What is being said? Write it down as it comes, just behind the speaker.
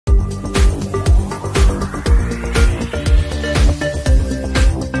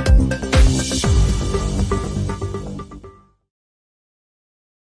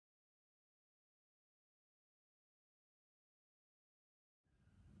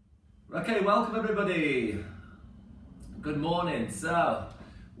Okay, welcome everybody. Good morning. So,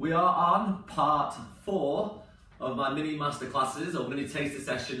 we are on part 4 of my mini masterclasses or mini taster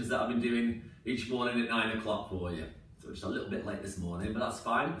sessions that I've been doing each morning at 9 o'clock for you. So it's a little bit late this morning, but that's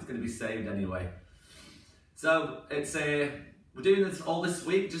fine. It's going to be saved anyway. So we're doing this all this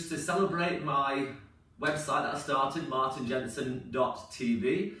week just to celebrate my website that I started,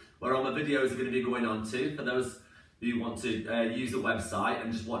 martinjensen.tv, where all my videos are going to be going on to, for those who want to use the website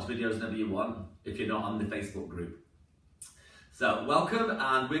and just watch videos whenever you want, if you're not on the Facebook group. So welcome,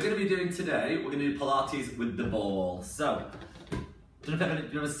 and we're going to be doing today, we're going to do Pilates with the ball. So, don't know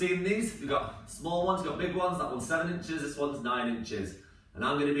if you've ever seen these. We've got small ones, we've got big ones. That one's 7 inches, this one's 9 inches. And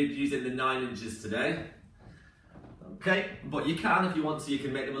I'm going to be using the 9 inches today. Okay, but you can, if you want to, you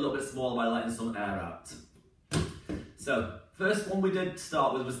can make them a little bit smaller by letting some air out. So, first one we did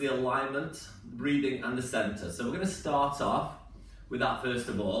start with was the alignment, breathing and the center. So we're going to start off with that first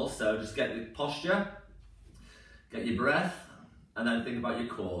of all. So just get the posture, get your breath, and then think about your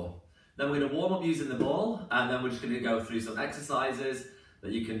core. Then we're going to warm up using the ball, and then we're just going to go through some exercises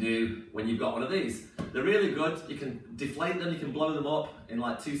that you can do when you've got one of these. They're really good. You can deflate them, you can blow them up in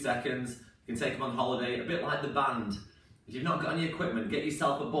like 2 seconds. You can take them on holiday, a bit like the band. If you've not got any equipment, get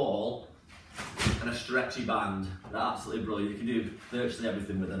yourself a ball and a stretchy band. They're absolutely brilliant. You can do virtually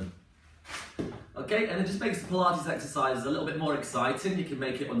everything with them. Okay, and it just makes the Pilates exercises a little bit more exciting. You can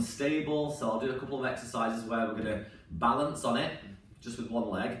make it unstable, so I'll do a couple of exercises where we're going to balance on it, just with one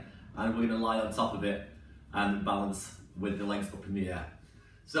leg, and we're going to lie on top of it and balance with the legs up in the air.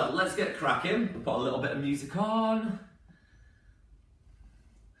 So let's get cracking. Put a little bit of music on.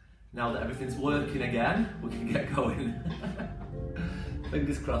 Now that everything's working again, we can get going.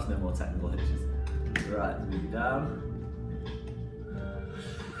 Fingers crossed, no more technical hitches. Right, move it down.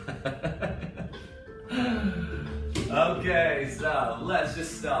 Okay, so let's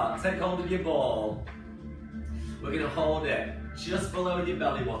just start. Take hold of your ball. We're going to hold it just below your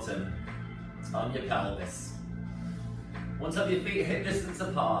belly button on your pelvis. Once have your feet hip distance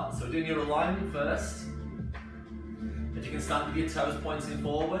apart. So we're doing your alignment first. If you can stand with your toes pointing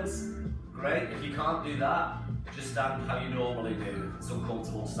forwards, great. If you can't do that, just stand how you normally do. It's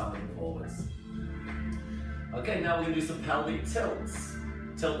uncomfortable standing forwards. Okay, now we're going to do some pelvic tilts.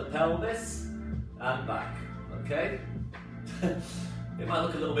 Tilt the pelvis and back, okay? It might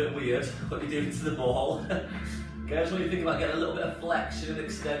look a little bit weird what you're doing to the ball. Okay, I just want you to think about getting a little bit of flexion and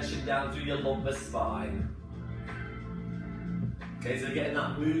extension down through your lumbar spine. Okay, so getting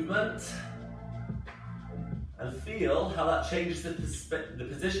that movement. And feel how that changes the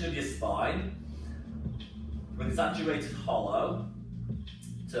position of your spine from exaggerated hollow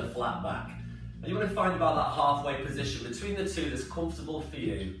to a flat back. And you want to find about that halfway position between the two that's comfortable for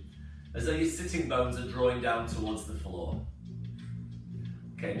you, as though your sitting bones are drawing down towards the floor.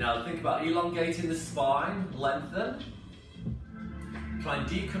 Okay, now think about elongating the spine, lengthen. Try and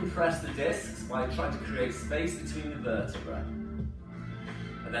decompress the discs by trying to create space between the vertebrae.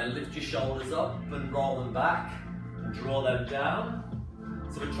 And then lift your shoulders up and roll them back and draw them down.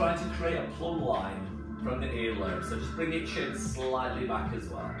 So we're trying to create a plumb line from the earlobe. So just bring your chin slightly back as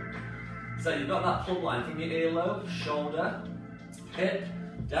well. So you've got that plumb line from your earlobe, shoulder, hip,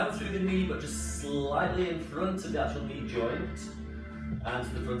 down through the knee, but just slightly in front of the actual knee joint and to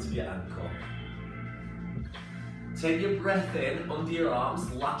the front of your ankle. Take your breath in under your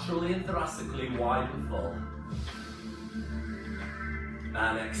arms, laterally and thoracically, wide and full.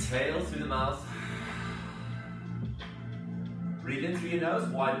 And exhale through the mouth. Breathe in through your nose,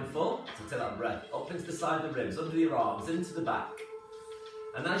 wide and full. So take that breath up into the side of the ribs, under your arms, into the back.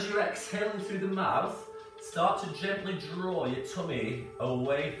 And as you're exhaling through the mouth, start to gently draw your tummy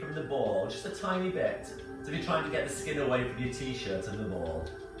away from the ball, just a tiny bit. So you're trying to get the skin away from your t-shirt and the ball.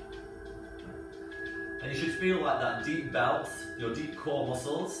 And you should feel like that deep belt, your deep core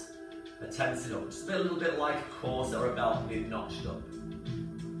muscles, are tensing up. Just a little bit like a corset or a belt being notched up.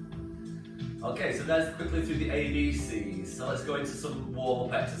 Okay, so there's quickly through the ABCs. So let's go into some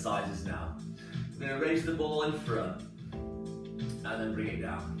warm-up exercises now. We're going to raise the ball in front and then bring it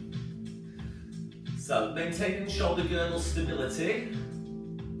down. So maintaining shoulder girdle stability.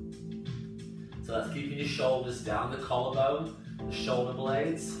 So that's keeping your shoulders down, the collarbone, the shoulder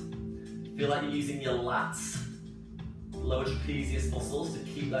blades. Feel like you're using your lats, lower trapezius muscles, to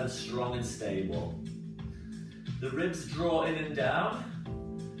keep them strong and stable. The ribs draw in and down.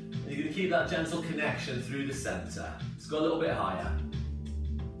 And you're going to keep that gentle connection through the center. Let's go a little bit higher.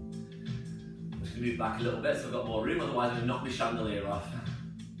 I'm just going to move back a little bit so I've got more room, otherwise I'm going to knock the chandelier off.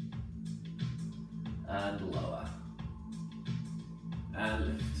 And lower. And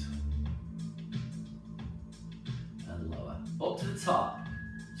lift. And lower. Up to the top.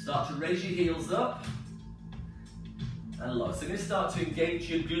 Start to raise your heels up and lower. So you're going to start to engage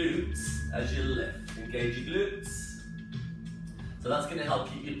your glutes as you lift. Engage your glutes. So that's going to help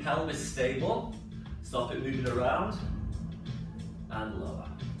keep your pelvis stable. Stop it moving around. And lower.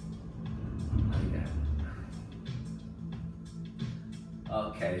 And again.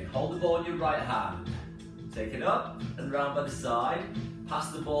 Okay, hold the ball in your right hand. Take it up and round by the side.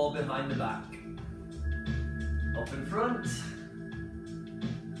 Pass the ball behind the back. Up in front.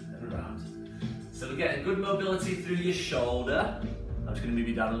 And around. So we're getting good mobility through your shoulder. I'm just going to move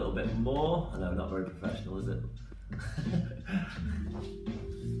you down a little bit more. I know, not very professional, is it?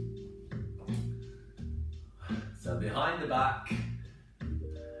 So behind the back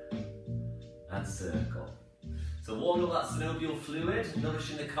and circle. So warm up that synovial fluid,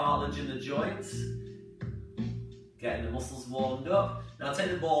 nourishing the cartilage in the joints, getting the muscles warmed up. Now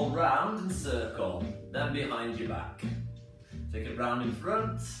take the ball round and circle, then behind your back. Take it round in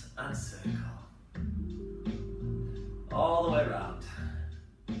front and circle. All the way around.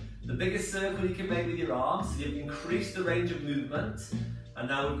 The biggest circle you can make with your arms, so you've increased the range of movement, and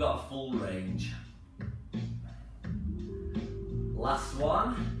now we've got a full range. Last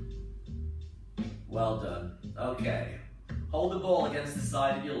one. Well done. Okay. Hold the ball against the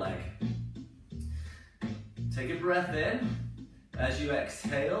side of your leg. Take a breath in. As you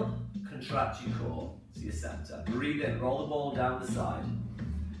exhale, contract your core to your center. Breathe in, roll the ball down the side.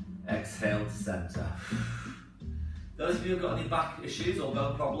 Exhale to center. Those of you who've got any back issues or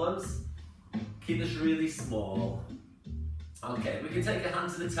bone problems, keep this really small. Okay, we can take a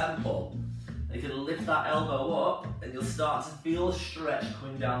hand to the temple. You can lift that elbow up and you'll start to feel a stretch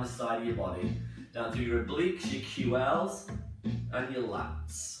coming down the side of your body. Down through your obliques, your QLs, and your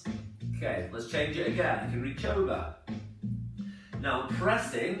lats. Okay, let's change it again. You can reach over. Now I'm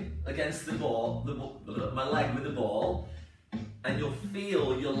pressing against the ball, my leg with the ball, and you'll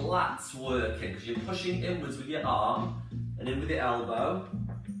feel your lats working because you're pushing inwards with your arm and in with your elbow.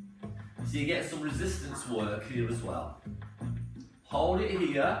 So you get some resistance work here as well. Hold it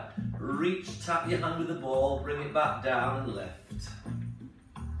here, reach, tap your hand with the ball, bring it back down and lift.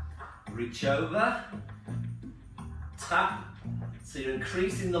 Reach over, tap, so you're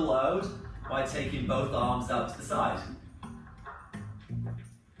increasing the load by taking both arms out to the side.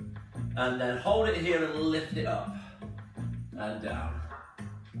 And then hold it here and lift it up and down.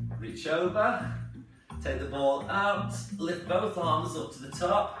 Reach over, take the ball out, lift both arms up to the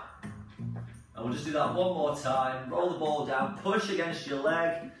top. And we'll just do that one more time. Roll the ball down, push against your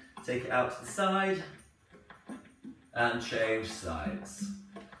leg, take it out to the side, and change sides.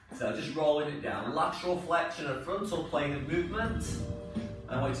 So just rolling it down. Lateral flexion and frontal plane of movement.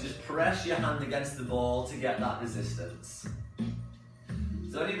 And I want you to just press your hand against the ball to get that resistance.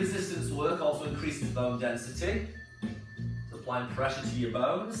 So any resistance work also increases bone density. So applying pressure to your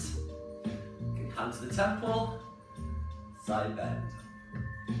bones. Hand to the temple, side bend.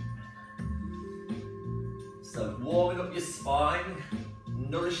 So warming up your spine,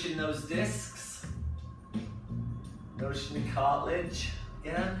 nourishing those discs, nourishing the cartilage.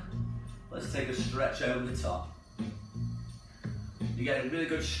 Again, let's take a stretch over the top. You're getting a really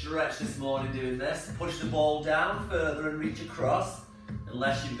good stretch this morning doing this. Push the ball down further and reach across,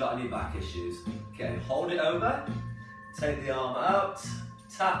 unless you've got any back issues. Okay, hold it over, take the arm out,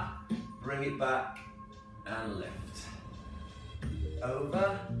 tap, bring it back, and lift.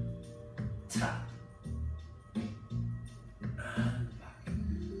 Over, tap, and back.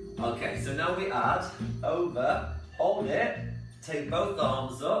 Okay, so now we add over, hold it, take both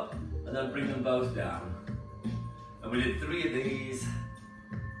arms up, and then bring them both down. And we did 3 of these.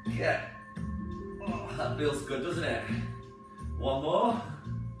 Yeah. Oh, that feels good, doesn't it? One more.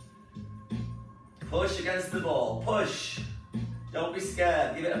 Push against the ball, push. Don't be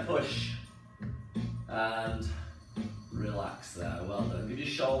scared, give it a push. And relax there, well done. Give your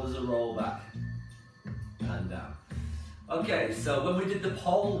shoulders a roll back and down. Okay, so when we did the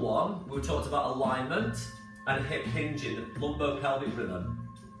pole one, we talked about alignment and hip hinging, the lumbo-pelvic rhythm.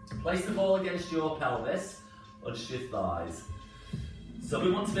 Place the ball against your pelvis or just your thighs. So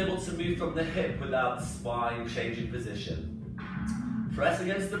we want to be able to move from the hip without the spine changing position. Press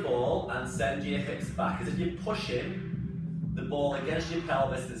against the ball and send your hips back as if you're pushing the ball against your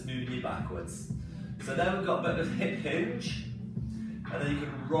pelvis that's moving you backwards. So then we've got a bit of hip hinge, and then you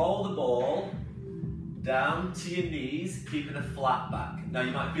can roll the ball down to your knees, keeping a flat back. Now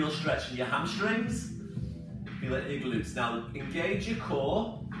you might feel a stretch in your hamstrings, feel it in your glutes. Now engage your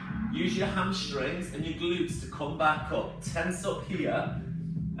core, use your hamstrings and your glutes to come back up. Tense up here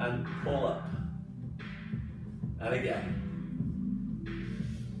and pull up. And again.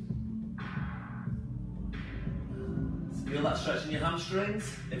 Feel that stretch in your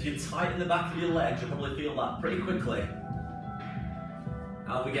hamstrings? If you tighten the back of your legs, you'll probably feel that pretty quickly.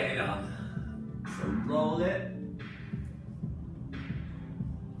 How are we getting on? So roll it.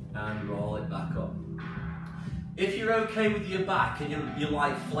 And roll it back up. If you're okay with your back and you're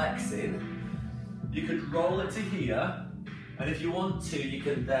like flexing, you could roll it to here. And if you want to, you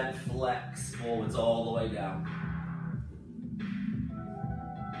can then flex forwards all the way down.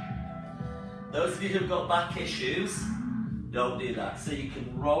 Those of you who've got back issues, don't do that. So you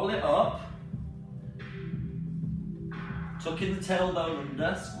can roll it up, tuck in the tailbone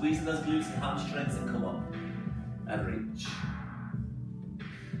under, squeezing those glutes and hamstrings and come up and reach.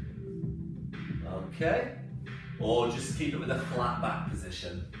 Okay, or just keep it with a flat back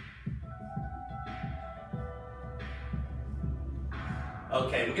position.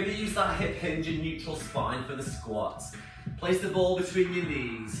 Okay, we're going to use that hip hinge and neutral spine for the squats. Place the ball between your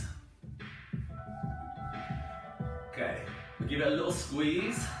knees. Okay, we'll give it a little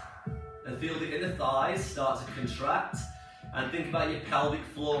squeeze and feel the inner thighs start to contract, and think about your pelvic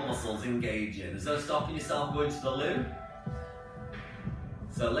floor muscles engaging. There's no stopping yourself going to the loo.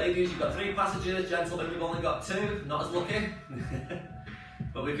 So ladies, you've got 3 passengers, gentlemen, we've only got 2, not as lucky.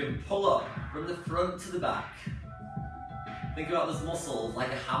 But we can pull up from the front to the back. Think about those muscles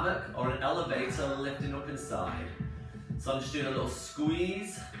like a hammock or an elevator lifting up inside. So I'm just doing a little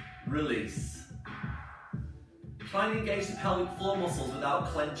squeeze, release. Try and engage the pelvic floor muscles without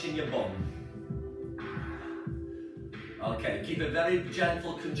clenching your bum. Okay, keep a very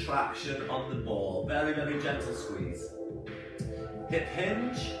gentle contraction on the ball. Very, very gentle squeeze. Hip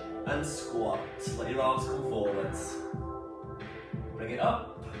hinge and squat. Let your arms come forwards. Bring it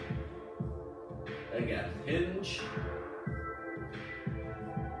up. Again, hinge.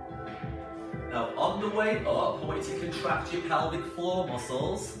 Now on the way up, I want you to contract your pelvic floor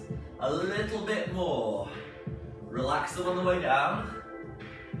muscles a little bit more. Relax them on the way down.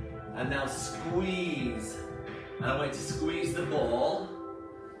 And now squeeze. And I want you to squeeze the ball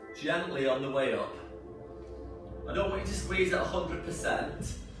gently on the way up. I don't want you to squeeze it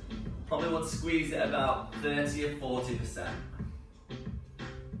 100%. Probably want to squeeze it about 30 or 40%.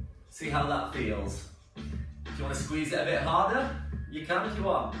 See how that feels. If you want to squeeze it a bit harder, you can if you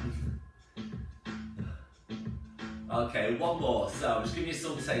want. Okay, one more. So I'm just giving you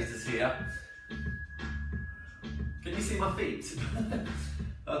some tasters here. Can you see my feet?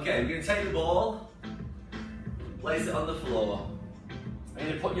 Okay, we're going to take the ball, place it on the floor. I'm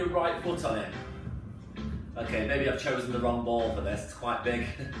going to put your right foot on it. Okay, maybe I've chosen the wrong ball for this, it's quite big.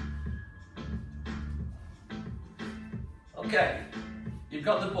 Okay, you've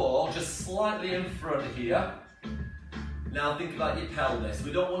got the ball just slightly in front here. Now think about your pelvis.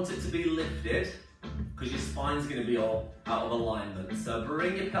 We don't want it to be lifted because your spine's going to be all out of alignment. So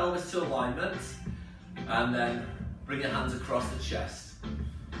bring your pelvis to alignment and then bring your hands across the chest.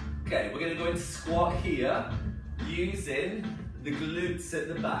 Okay, we're going to go into squat here using the glutes at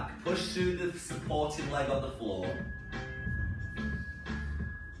the back. Push through the supporting leg on the floor.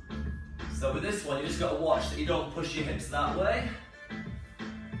 So with this one, you just got to watch that you don't push your hips that way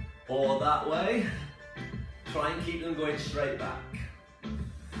or that way. Try and keep them going straight back.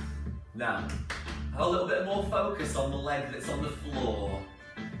 Now, have a little bit more focus on the leg that's on the floor.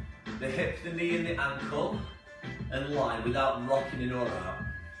 The hip, the knee and the ankle, and line without rocking in or out.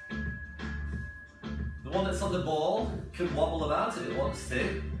 The one that's on the ball can wobble about if it wants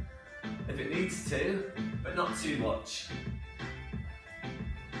to, if it needs to, but not too much.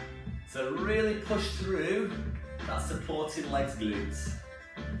 So really push through that supporting legs glutes.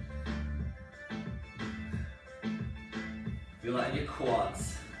 Feel that in your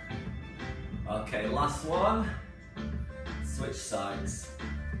quads. Okay, last one. Switch sides.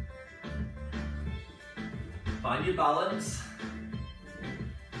 Find your balance.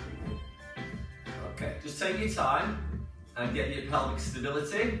 Okay, just take your time and get your pelvic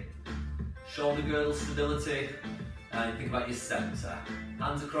stability, shoulder girdle stability, and think about your center.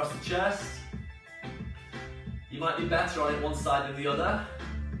 Hands across the chest. You might be better on it one side than the other,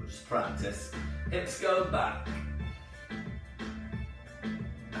 but just practice. Hips go back.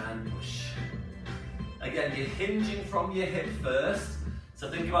 And push. Again, you're hinging from your hip first, so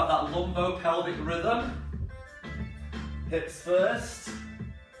think about that lumbo-pelvic rhythm. Hips first,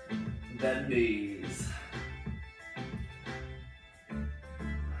 then knees.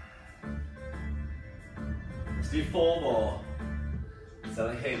 Let's do 4 more. So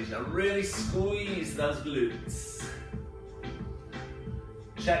a hinge. Now really squeeze those glutes.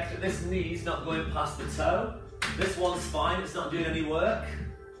 Check that this knee's not going past the toe. This one's fine, it's not doing any work.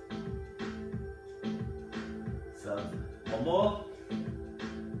 So, one more.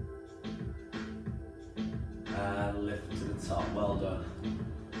 And lift to the top. Well done.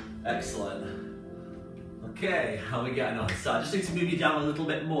 Excellent. Okay, how are we getting on? So I just need to move you down a little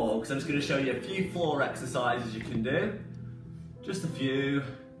bit more because I'm just going to show you a few floor exercises you can do. Just a few.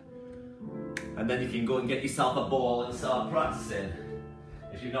 And then you can go and get yourself a ball and start practicing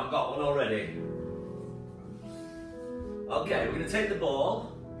if you've not got one already. Okay, we're going to take the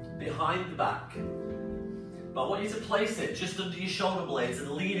ball behind the back. But I want you to place it just under your shoulder blades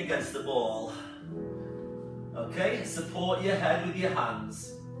and lean against the ball. Okay, support your head with your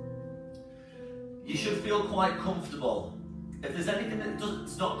hands. You should feel quite comfortable. If there's anything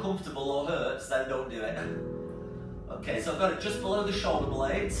that's not comfortable or hurts, then don't do it. Okay, so I've got it just below the shoulder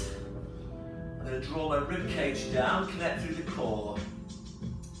blades. I'm going to draw my rib cage down, connect through the core.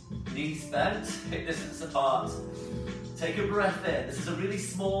 Knees bent, hip distance apart. Take a breath in. This is a really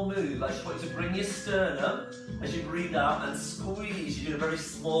small move. I just want you to bring your sternum as you breathe out and squeeze. You do a very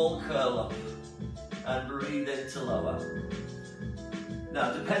small curl up and breathe in to lower.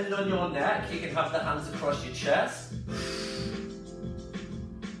 Now, depending on your neck, you can have the hands across your chest,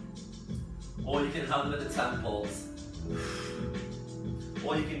 or you can have them at the temples,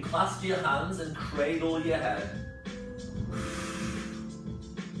 or you can clasp your hands and cradle your head.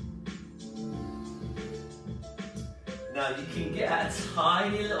 Now, you can get a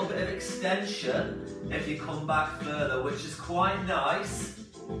tiny little bit of extension if you come back further, which is quite nice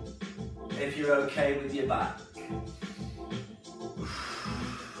if you're okay with your back.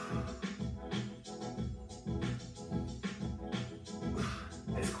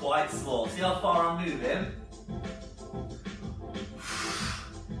 It's quite small. See how far I'm moving?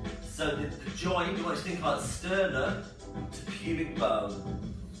 So the joint, you want to think about sternum to pubic bone.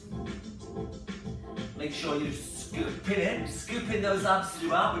 Make sure you scooping those abs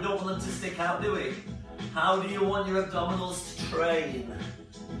throughout. We don't want them to stick out, do we? How do you want your abdominals to train?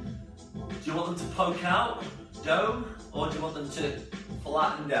 Do you want them to poke out, dome, or do you want them to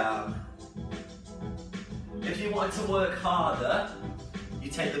flatten down? If you want to work harder, you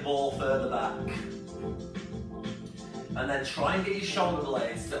take the ball further back. And then try and get your shoulder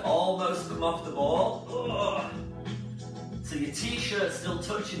blades to almost come off the ball. Ugh. So your t-shirt's still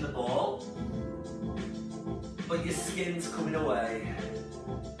touching the ball, but your skin's coming away.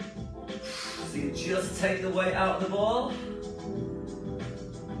 So you just take the weight out of the ball.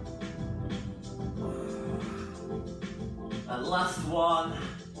 And last one.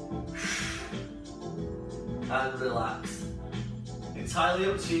 And relax. Entirely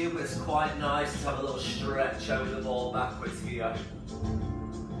up to you, but it's quite nice to have a little stretch over the ball backwards here.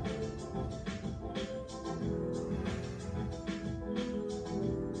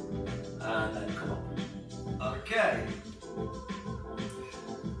 And then come up. Okay.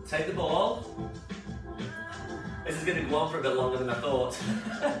 Take the ball. This is going to go on for a bit longer than I thought.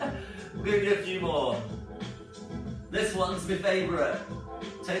 We're going to do a few more. This one's my favourite.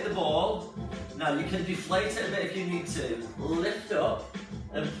 Take the ball. Now you can deflate it a bit if you need to. Lift up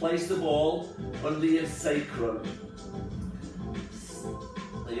and place the ball under your sacrum.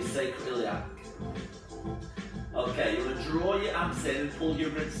 Your sacroiliac. Okay, you're going to draw your abs in and pull your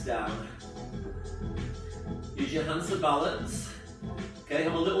ribs down. Use your hands for balance. Okay,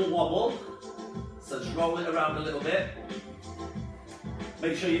 have a little wobble. So just roll it around a little bit.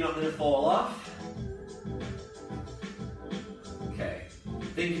 Make sure you're not going to fall off. Okay,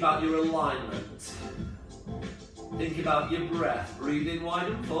 think about your alignment. Think about your breath. Breathe in wide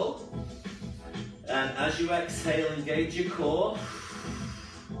and full. And as you exhale, engage your core.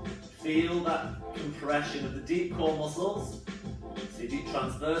 Feel that compression of the deep core muscles. So you do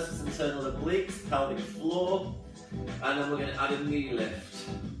transversus, internal obliques, pelvic floor. And then we're going to add a knee lift.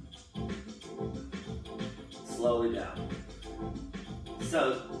 Slowly down.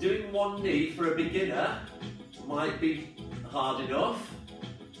 So doing one knee for a beginner might be hard enough.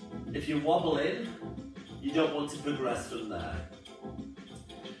 If you're wobbling, you don't want to progress from there.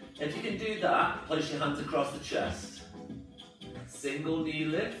 If you can do that, place your hands across the chest. Single knee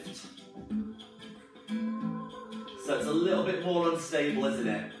lift. So it's a little bit more unstable, isn't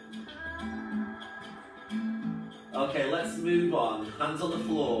it? Okay, let's move on. Hands on the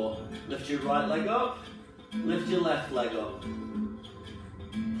floor. Lift your right leg up. Lift your left leg up.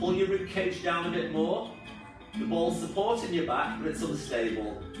 Pull your rib cage down a bit more. The ball's supporting your back, but it's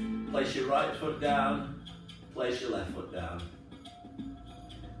unstable. Place your right foot down. Place your left foot down.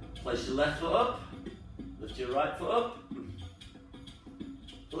 Place your left foot up. Lift your right foot up.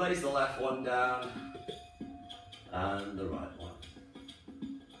 Place the left one down. And the right one.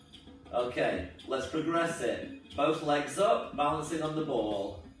 Okay, let's progress it. Both legs up, balancing on the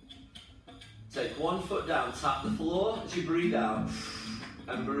ball. Take one foot down, tap the floor as you breathe out.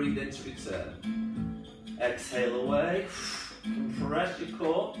 And breathe in to return. Exhale away. Compress your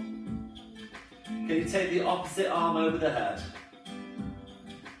core. Can you take the opposite arm over the head?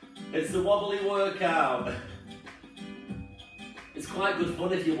 It's the wobbly workout. It's quite good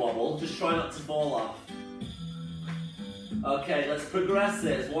fun if you wobble, just try not to fall off. Okay, let's progress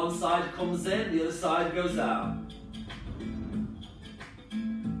this. One side comes in, the other side goes out.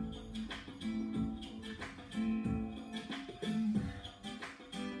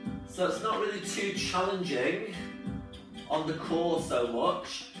 So it's not really too challenging on the core so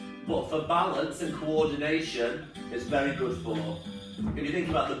much, but for balance and coordination, it's very good for. If you think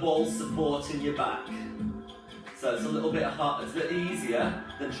about the ball supporting your back. So it's a little bit hard, it's a bit easier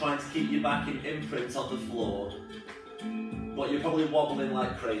than trying to keep your back in imprint on the floor. But you're probably wobbling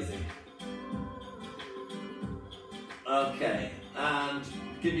like crazy. Okay, and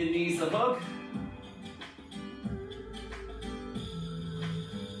give your knees a hug.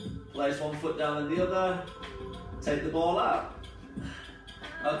 Place one foot down and the other. Take the ball out.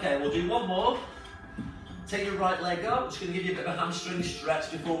 Okay, we'll do one more. Take your right leg up. Just going to give you a bit of a hamstring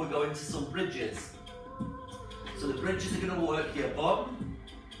stretch before we go into some bridges. So the bridges are going to work your bum,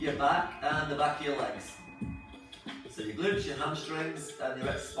 your back, and the back of your legs. So your glutes, your hamstrings, and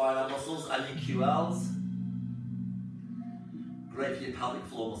your spinal muscles, and your QLs. Great for your pelvic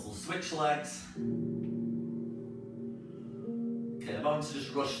floor muscles. Switch legs. Okay, I'm going to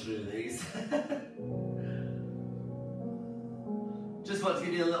just rush through these. Just want to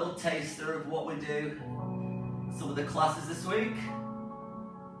give you a little taster of what we do. Some of the classes this week.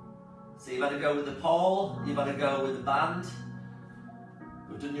 So you've had to go with the pole, you've had to go with the band.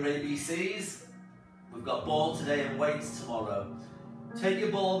 We've done your ABCs. We've got ball today and weights tomorrow. Take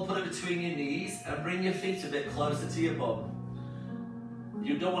your ball and put it between your knees and bring your feet a bit closer to your bum.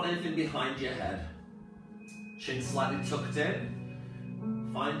 You don't want anything behind your head. Chin slightly tucked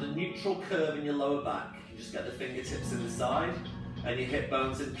in. Find a neutral curve in your lower back. You just get the fingertips in the side and your hip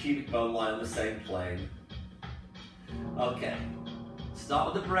bones and pubic bone lie on the same plane. Okay,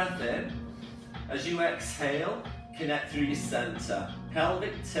 start with the breath in. As you exhale, connect through your center.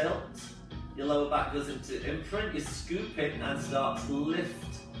 Pelvic tilt, your lower back goes into imprint, you scoop in and start to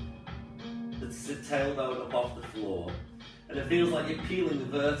lift the tailbone up off the floor. And it feels like you're peeling the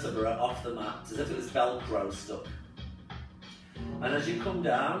vertebra off the mat, as if it was Velcro stuck. And as you come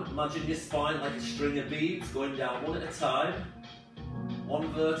down, imagine your spine like a string of beads going down one at a time.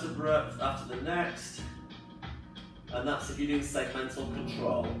 One vertebra after the next. And that's if you're doing segmental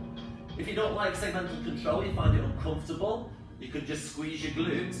control. If you don't like segmental control, you find it uncomfortable, you could just squeeze your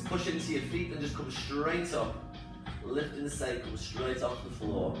glutes, push into your feet and just come straight up. Lift and say, come straight off the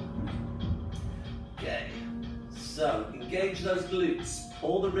floor. Okay, so engage those glutes,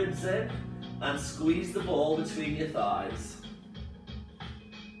 pull the ribs in and squeeze the ball between your thighs.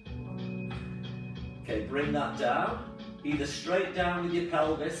 Okay, bring that down. Either straight down with your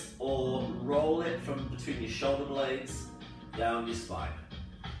pelvis or roll it from between your shoulder blades down your spine.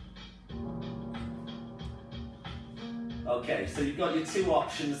 Okay, so you've got your two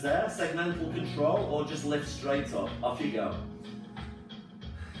options there, segmental control or just lift straight up. Off you go.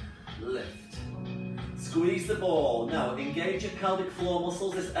 Lift. Squeeze the ball. Now engage your pelvic floor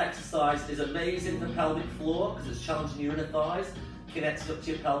muscles. This exercise is amazing for pelvic floor because it's challenging your inner thighs, connects up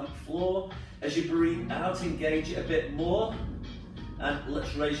to your pelvic floor. As you breathe out, engage it a bit more, and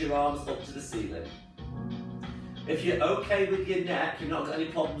let's raise your arms up to the ceiling. If you're okay with your neck, you've not got any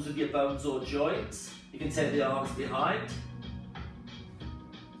problems with your bones or joints, you can take the arms behind,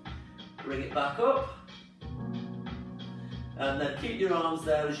 bring it back up, and then keep your arms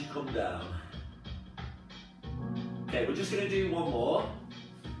there as you come down. Okay, we're just going to do one more,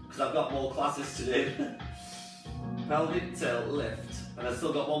 because I've got more classes to do. Pelvic tilt, lift. And I've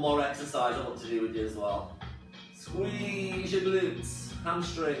still got one more exercise I want to do with you as well. Squeeze your glutes,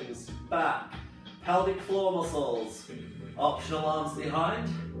 hamstrings, back, pelvic floor muscles. Optional arms behind.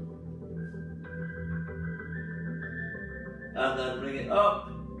 And then bring it up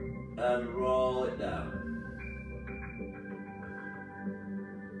and roll it down.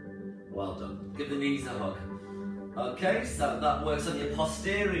 Well done. Give the knees a hug. Okay, so that works on your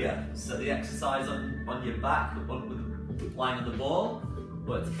posterior. So the exercise on your back, lying on the ball,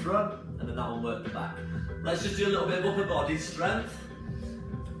 work the front, and then that will work the back. Let's just do a little bit of upper body strength.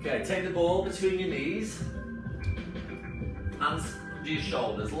 Okay, take the ball between your knees, hands to your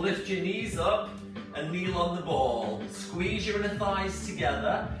shoulders. Lift your knees up and kneel on the ball. Squeeze your inner thighs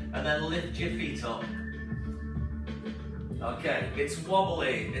together and then lift your feet up. Okay, it's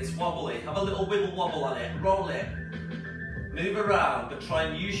wobbly, it's wobbly. Have a little wibble wobble on it, roll it. Move around, but try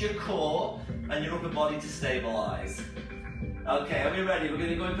and use your core and your upper body to stabilize. Okay, are we ready? We're going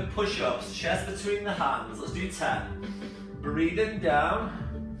to go in for push-ups, chest between the hands. Let's do 10. Breathe in,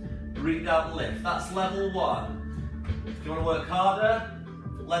 down. Breathe out, lift. That's level 1. If you want to work harder,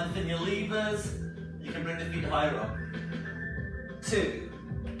 lengthen your levers, you can bring the feet higher up. 2,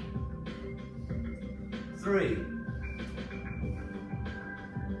 3,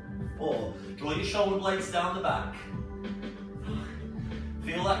 4. Draw your shoulder blades down the back.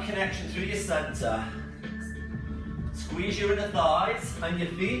 Feel that connection through your center. Squeeze your inner thighs and your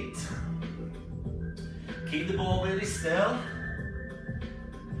feet. Keep the ball really still.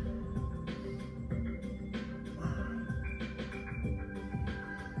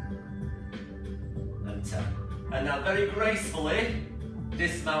 And 10. And now very gracefully,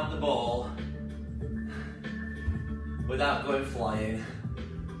 dismount the ball without going flying.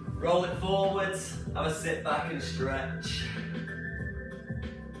 Roll it forwards, have a sit back and stretch.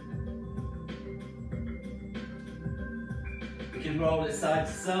 You can roll it side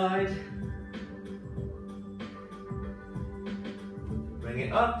to side. Bring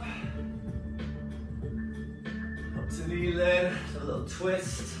it up to kneeling, so a little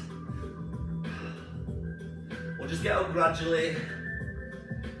twist. Or just get up gradually.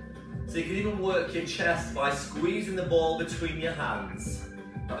 So you can even work your chest by squeezing the ball between your hands.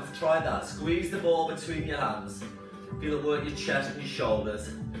 Let's try that. Squeeze the ball between your hands. Feel it work your chest and your shoulders.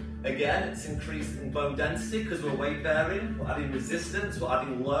 Again, it's increasing bone density because we're weight bearing. We're adding resistance, we're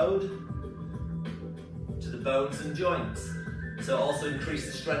adding load to the bones and joints. So also increase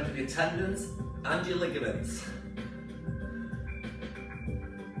the strength of your tendons and your ligaments.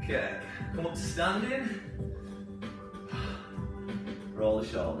 Okay, come up to standing. Roll the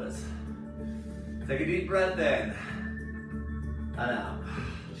shoulders. Take a deep breath in and out.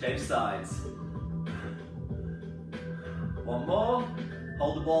 Change sides. One more.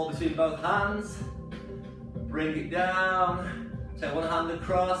 Hold the ball between both hands. Bring it down. Take one hand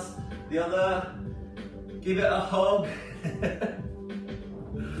across, the other. Give it a hug.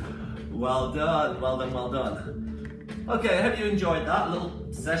 Well done, well done, well done. Okay, I hope you enjoyed that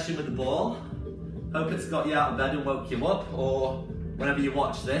little session with the ball. Hope it's got you out of bed and woke you up, or whenever you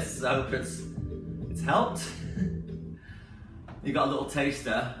watch this, I hope it's helped. You got a little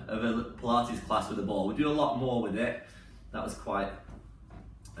taster of a Pilates class with the ball. We do a lot more with it. That was quite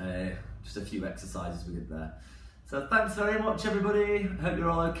just a few exercises we did there. So thanks very much, everybody. Hope you're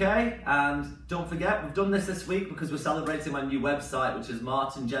all okay. And don't forget, we've done this week because we're celebrating my new website, which is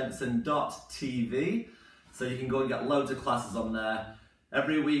martinjensen.tv. So you can go and get loads of classes on there.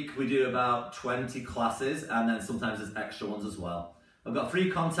 Every week we do about 20 classes, and then sometimes there's extra ones as well. I've got free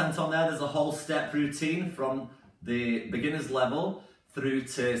content on there. There's a whole step routine from the beginner's level through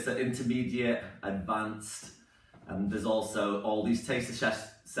to intermediate, advanced, and there's also all these taster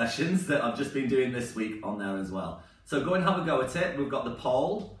sessions that I've just been doing this week on there as well. So go and have a go at it. We've got the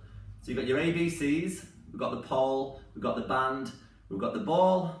pole, so you've got your ABCs, we've got the pole, we've got the band, we've got the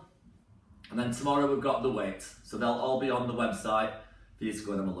ball, and then tomorrow we've got the weights. So they'll all be on the website for you to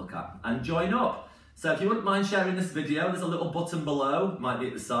go and have a look at and join up. So if you wouldn't mind sharing this video, there's a little button below, might be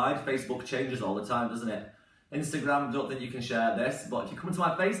at the side. Facebook changes all the time, doesn't it? Instagram, don't think you can share this, but if you come to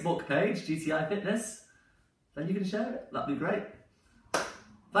my Facebook page, GTI Fitness, then you can share it. That'd be great.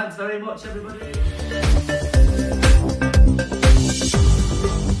 Thanks very much, everybody.